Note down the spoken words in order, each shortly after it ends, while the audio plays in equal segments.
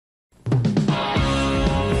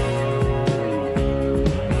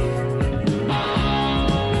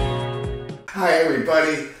Hi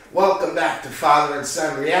everybody, welcome back to Father and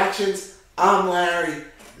Son Reactions. I'm Larry,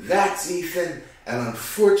 that's Ethan, and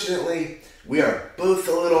unfortunately we are both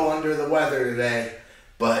a little under the weather today,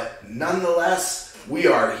 but nonetheless we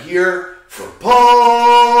are here for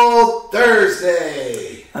Poll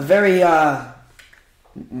Thursday. A very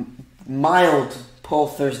mild Poll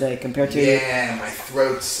Thursday compared to Yeah, my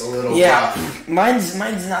throat's a little rough. Mine's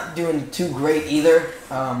not doing too great either.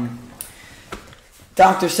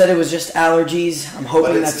 Doctor said it was just allergies. I'm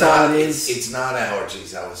hoping that's all it is. It's not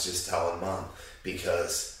allergies. I was just telling Mom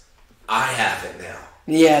because I have it now.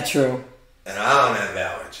 Yeah, true. And I don't have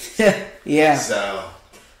allergies. Yeah. So,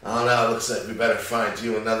 I don't know. It looks like we better find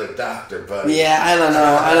you another doctor, buddy. Yeah, I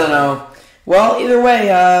don't know. Well, either way,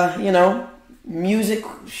 music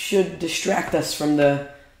should distract us from the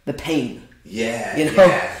pain. Yeah,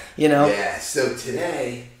 Yeah, so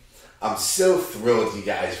today, I'm so thrilled you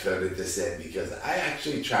guys voted this in because I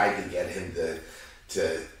actually tried to get him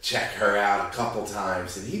to check her out a couple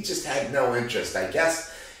times, and he just had no interest. I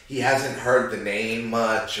guess he hasn't heard the name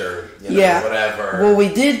much or whatever. Well, we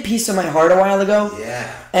did Piece of My Heart a while ago.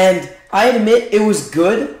 Yeah. And I admit it was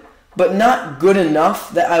good, but not good enough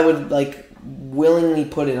that I would, willingly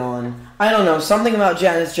put it on. I don't know, something about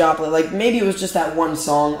Janis Joplin. Maybe it was just that one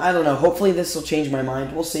song. I don't know. Hopefully this will change my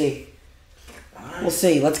mind. We'll see. We'll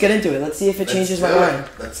see. Let's get into it. Let's see if it changes my mind.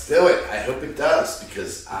 Let's do it. I hope it does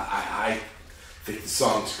because I think the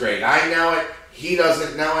song's great. I know it. He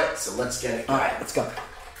doesn't know it. So let's get it going. All right, let's go.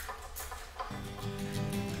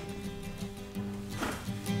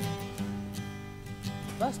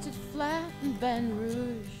 Busted flat in Baton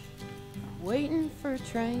Rouge, waiting for a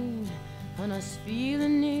train, and I was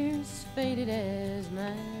feeling near as faded as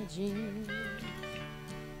my jeans.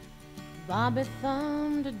 Bobby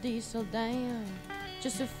thumbed a diesel down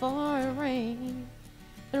just before it rained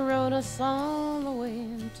and rode us all the way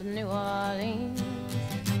to New Orleans.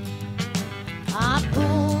 I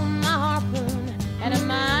pulled my harpoon out of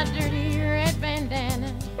my dirty red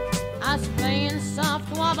bandana. I was playing soft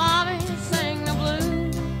while Bobby sang the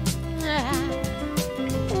blues.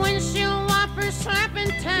 Windshield wipers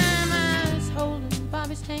slapping time, I was holding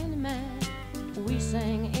Bobby's hand in mine. We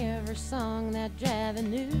sang every song that Javi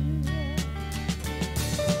knew.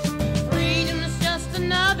 Freedom's just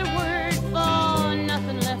another word for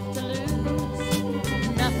nothing left to lose.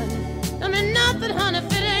 Nothing, I mean nothing, honey,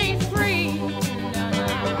 if it ain't free.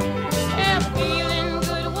 Yeah, feeling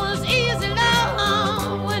good was easy,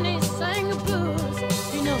 love, when he sang the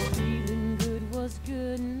blues. You know, feeling good was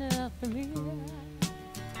good enough for me.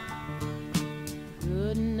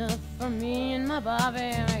 Good enough for me and my Bobby,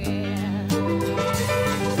 yeah.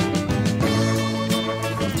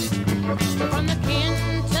 From the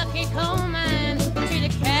Kentucky coal mine to the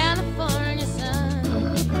California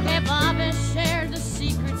sun, hey, Bobby shared the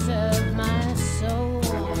secrets of my soul.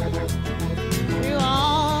 Through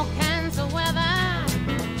all kinds of weather,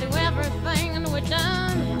 through everything we've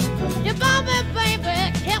done, your Bobby,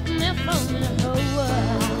 baby, kept me from the whole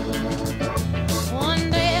world. One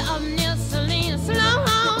day up near Salinas,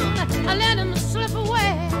 long, I let him slip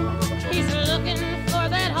away. He's looking for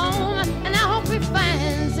that home, and I hope he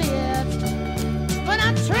finds it. But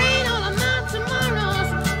I trade all of my tomorrows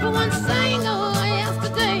for one single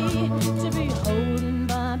yesterday, to be holding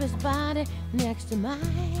Bobby's body next to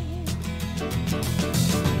mine.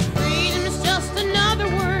 Freedom is just another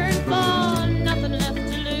word for nothing left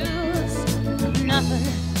to lose. Nothing,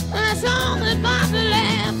 that's all that Bobby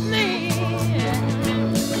left me.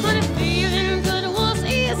 But if feeling good was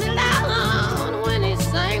easy loud when he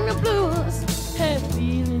sang the blues, hey,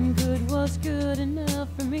 feeling good was good enough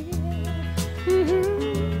for me.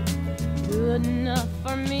 Good enough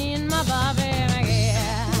for me and my Bobby,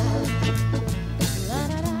 yeah. La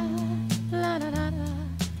da da, la da da da,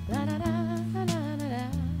 la da da, la da da,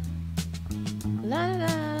 la da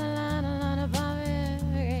da, la da Bobby,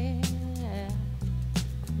 yeah.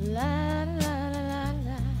 La da da da,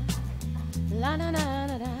 la da da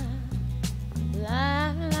da, la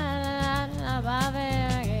da da, Bobby,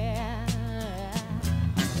 yeah.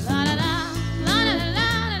 La da da.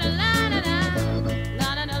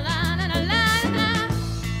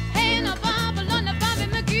 Hey,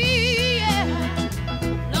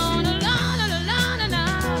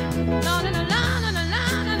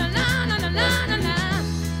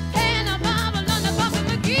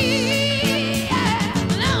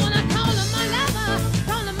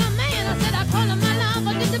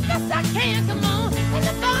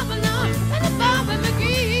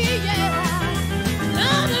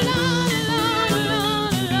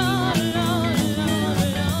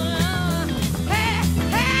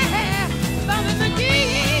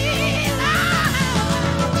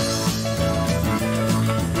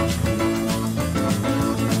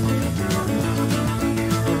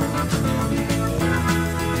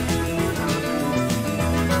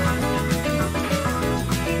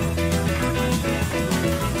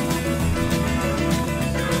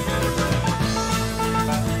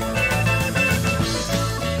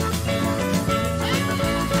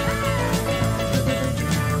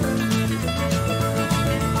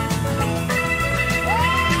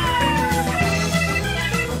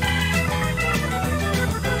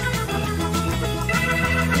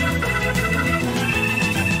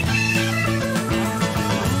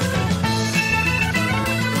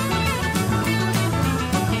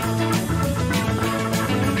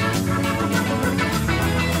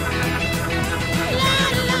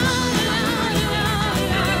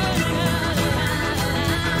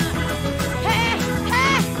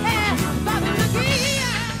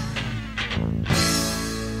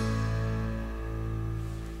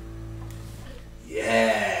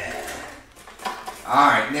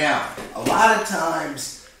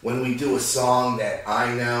 when we do a song that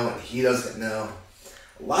I know and he doesn't know,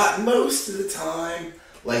 most of the time,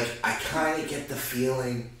 like, I kind of get the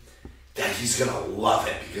feeling that he's going to love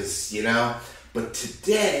it because, you know, but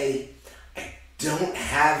today, I don't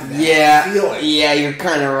have that feeling. Yeah, you're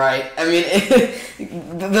kind of right. I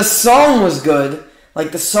mean, the song was good,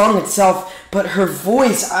 like the song itself, but her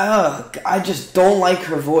voice, I just don't like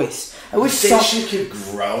her voice. I wish she could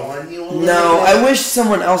grow on you a little bit. No, I wish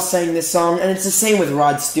someone else sang this song, and it's the same with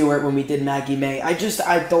Rod Stewart when we did Maggie May. I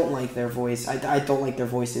don't like their voice. I don't like their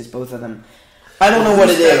voices, both of them. I don't know what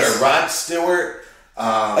it is. Rod Stewart,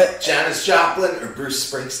 Janis Joplin, or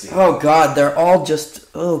Bruce Springsteen? Oh, God, they're all just...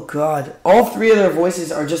 Oh, God. All three of their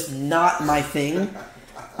voices are just not my thing.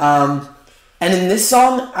 And in this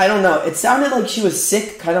song, I don't know. It sounded like she was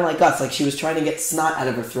sick, kind of like us. Like she was trying to get snot out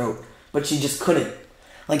of her throat, but she just couldn't.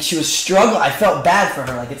 Like she was struggling. I felt bad for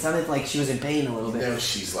her. Like it sounded like she was in pain a little bit. You know,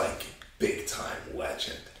 she's like big time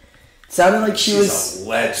legend. Sounded like she's a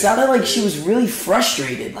legend. Sounded like she was really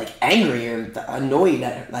frustrated, like angry or annoyed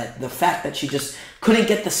at the fact that she just couldn't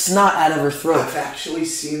get the snot out of her throat. I've actually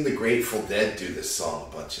seen the Grateful Dead do this song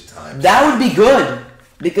a bunch of times. That would be good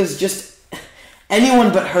because just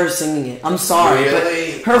anyone but her singing it. I'm sorry,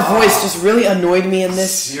 really? But her voice just really annoyed me in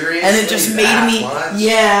this. Seriously? And it just made me... Much?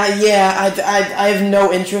 Yeah, I have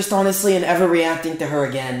no interest, honestly, in ever reacting to her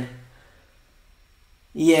again.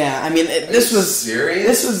 Yeah, I mean, this was... Serious?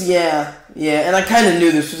 This was, yeah, and I kind of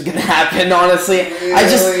knew this was going to happen, honestly.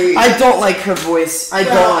 Really? I don't like her voice. I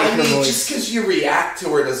don't like her voice. Just because you react to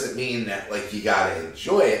her doesn't mean that, like, you gotta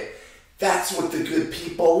enjoy it. That's what the good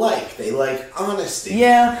people like. They like honesty.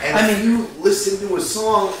 Yeah, and if you listen to a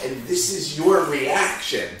song and this is your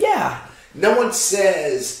reaction. Yeah. No one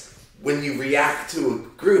says when you react to a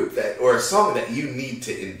group or a song that you need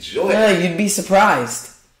to enjoy it. Yeah, you'd be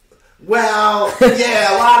surprised. Well,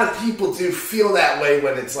 yeah, a lot of people do feel that way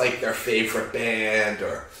when it's like their favorite band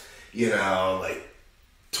or, you know, like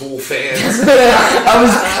Tool fans.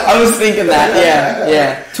 I was thinking that.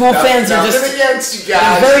 Yeah. Tool fans are just nothing against you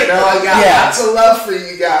guys. I got lots of love for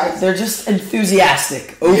you guys. They're just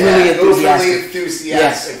enthusiastic, overly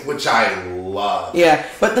enthusiastic, which I love. Yeah,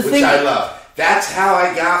 but the thing I love. That's how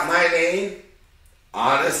I got my name,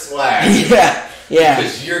 Honest Larry. Yeah.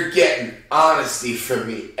 Because you're getting honesty from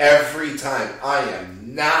me every time. I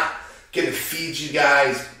am not gonna feed you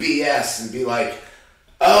guys BS and be like,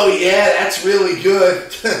 oh yeah, that's really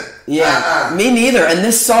good. Yeah, me neither. And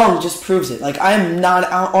this song just proves it. Like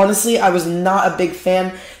honestly, I was not a big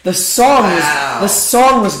fan. The song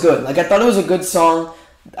was good. Like I thought it was a good song.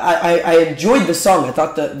 I enjoyed the song. I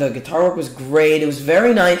thought the guitar work was great. It was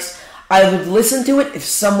very nice. I would listen to it if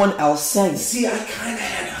someone else sang it. See, I kind of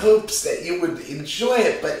had hopes that you would enjoy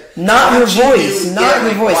it, but not her voice.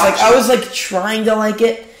 Like I was like trying to like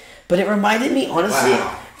it, but it reminded me honestly.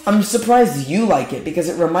 Wow. I'm surprised you like it because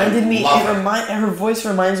it reminded me. Her voice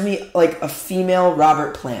reminds me like a female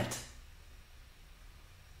Robert Plant,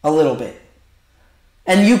 a little bit,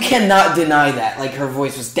 and you cannot deny that. Like her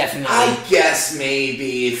voice was definitely. I guess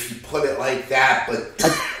maybe if you put it like that,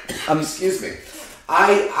 but excuse me,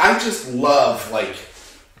 I just love like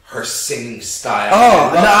her singing style.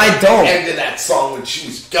 Oh no, I don't. The end of that song when she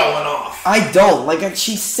was going off. I don't like.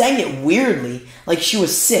 She sang it weirdly, like she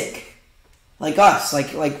was sick. Like us,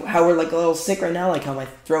 like how we're like a little sick right now, like how my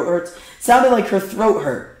throat hurts. It sounded like her throat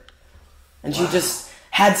hurt. And she just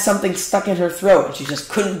had something stuck in her throat and she just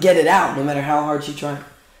couldn't get it out no matter how hard she tried.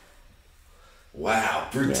 Wow.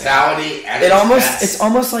 Brutality at it's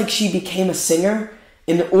almost like she became a singer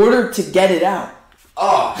in order to get it out.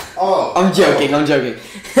 Oh. I'm joking.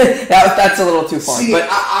 That's a little too far. See, but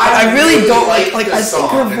I really don't like I song,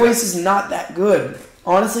 think her voice is not that good.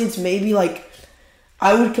 Honestly, it's maybe like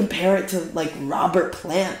I would compare it to like Robert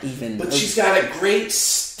Plant even. But she's got a great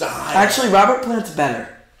style. Actually, Robert Plant's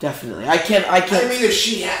better. Definitely. I can't. I mean, if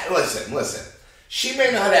she had... Listen. She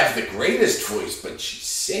may not have the greatest voice, but she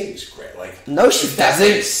sings great. Like, no, she doesn't. That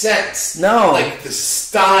makes sense. No. Like, the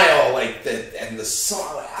style, and the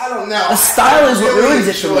song. I don't know. The style is what ruins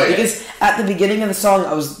it for me. Because at the beginning of the song,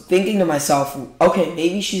 I was thinking to myself, okay,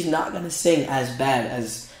 maybe she's not going to sing as bad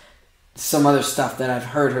as some other stuff that I've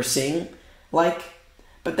heard her sing.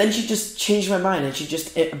 But then she just changed my mind, and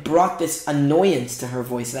it brought this annoyance to her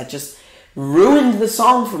voice that just ruined the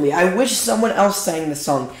song for me. I wish someone else sang the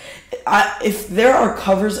song. If there are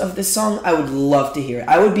covers of this song, I would love to hear it.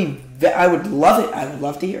 I would love it. I would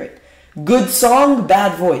love to hear it. Good song,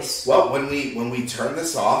 bad voice. Well, when we turn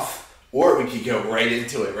this off, or we could go right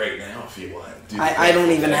into it right now if you want. I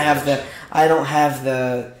don't even have the. I don't have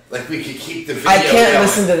the. Like we could keep the video. I can't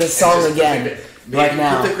listen to this song again. Maybe right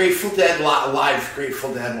now. Put the Grateful Dead live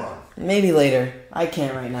Grateful Dead one. Maybe later. I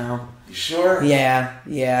can't right now. You sure? Yeah,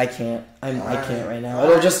 I can't. I can't right now.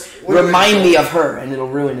 It'll just remind me of her, and it'll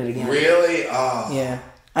ruin it again. Really? Oh. Yeah.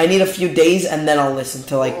 I need a few days, and then I'll listen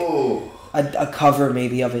to like a cover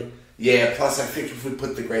maybe of it. Yeah. Plus, I think if we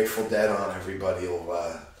put the Grateful Dead on, everybody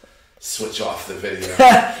will switch off the video.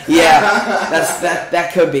 Yeah,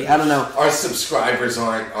 that could be. I don't know. Our subscribers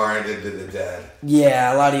aren't into the Dead.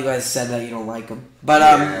 Yeah, a lot of you guys said that you don't like them,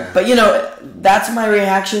 but you know, that's my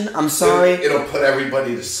reaction. I'm sorry. It'll put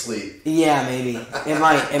everybody to sleep. Yeah, maybe it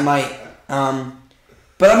might.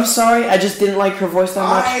 But I'm sorry. I just didn't like her voice that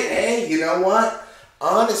much. Hey, you know what?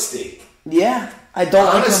 Honesty. Yeah, I don't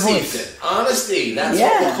like her voice. Honesty. That's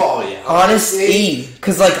what we'll call you. Honesty.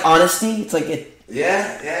 Because like honesty, it's like it.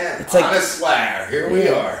 Yeah. It's like honest Larry. Here we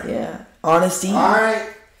are. Yeah. Honesty. All right.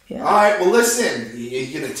 Yeah. All right. Well, listen.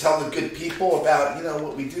 You're gonna tell the good people about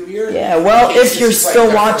what we do here. Yeah. Well, if you're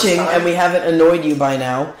still watching and we haven't annoyed you by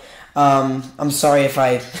now, I'm sorry if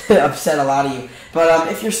I upset a lot of you.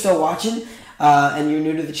 But if you're still watching and you're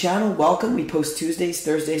new to the channel, welcome. We post Tuesdays,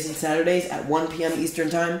 Thursdays, and Saturdays at 1 p.m. Eastern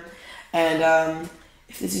Time. And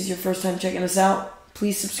if this is your first time checking us out,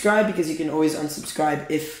 please subscribe because you can always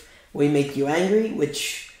unsubscribe if we make you angry,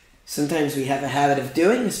 which sometimes we have a habit of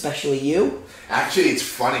doing, especially you. Actually, it's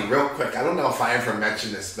funny, real quick. I don't know if I ever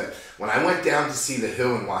mentioned this, but when I went down to see The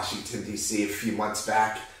Who in Washington, D.C. a few months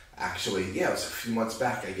back, actually, yeah, it was a few months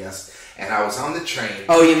back, I guess, and I was on the train.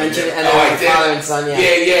 Oh, you mentioned it, and I did. Father and Son, yeah.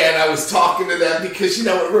 Yeah, and I was talking to them because,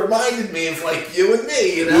 it reminded me of, like, you and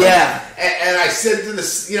me, Yeah. And I said to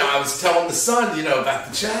the, I was telling the son, about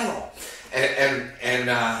the channel.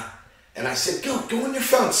 And I said, go on your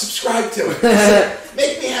phone, subscribe to it. I said,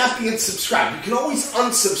 make me happy and subscribe. You can always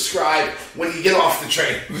unsubscribe when you get off the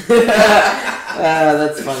train.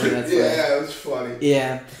 That's funny. Yeah, it was funny.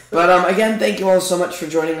 Yeah. But again, thank you all so much for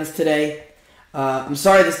joining us today. I'm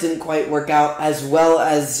sorry this didn't quite work out as well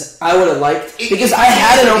as I would have liked. Because I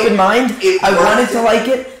had an open mind. I wanted to like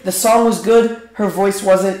it. The song was good. Her voice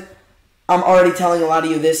wasn't. I'm already telling a lot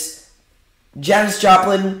of you this. Janis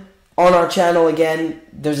Joplin on our channel again,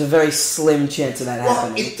 there's a very slim chance of that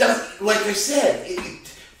happening. Well, it does. Like I said,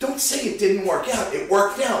 don't say it didn't work out. It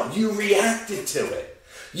worked out. You reacted to it.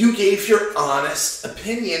 You gave your honest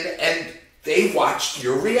opinion, and they watched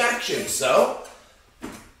your reaction. So,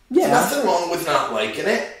 there's nothing wrong with not liking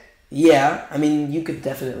it. Yeah, I mean, you could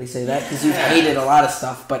definitely say that because you've hated a lot of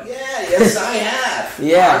stuff, but yes, I have.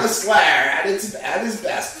 Yeah, Honest Larry at his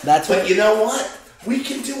best. But you know what? We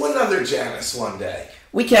can do another Janis one day.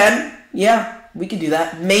 We can. Yeah, we could do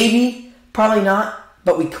that. Maybe, probably not,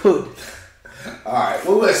 but we could. All right.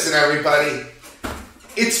 Well, listen, everybody.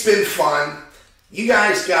 It's been fun. You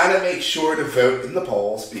guys got to make sure to vote in the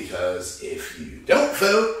polls because if you don't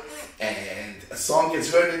vote and a song gets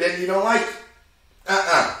voted in you don't like,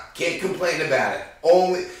 can't complain about it.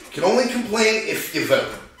 Can only complain if you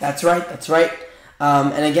vote. That's right.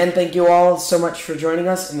 And again, thank you all so much for joining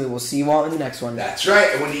us, and we will see you all in the next one. That's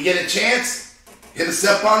right. And when you get a chance, hit us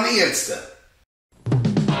up on the Insta.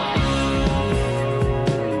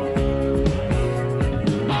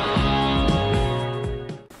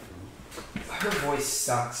 Her voice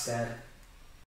sucks, Dad.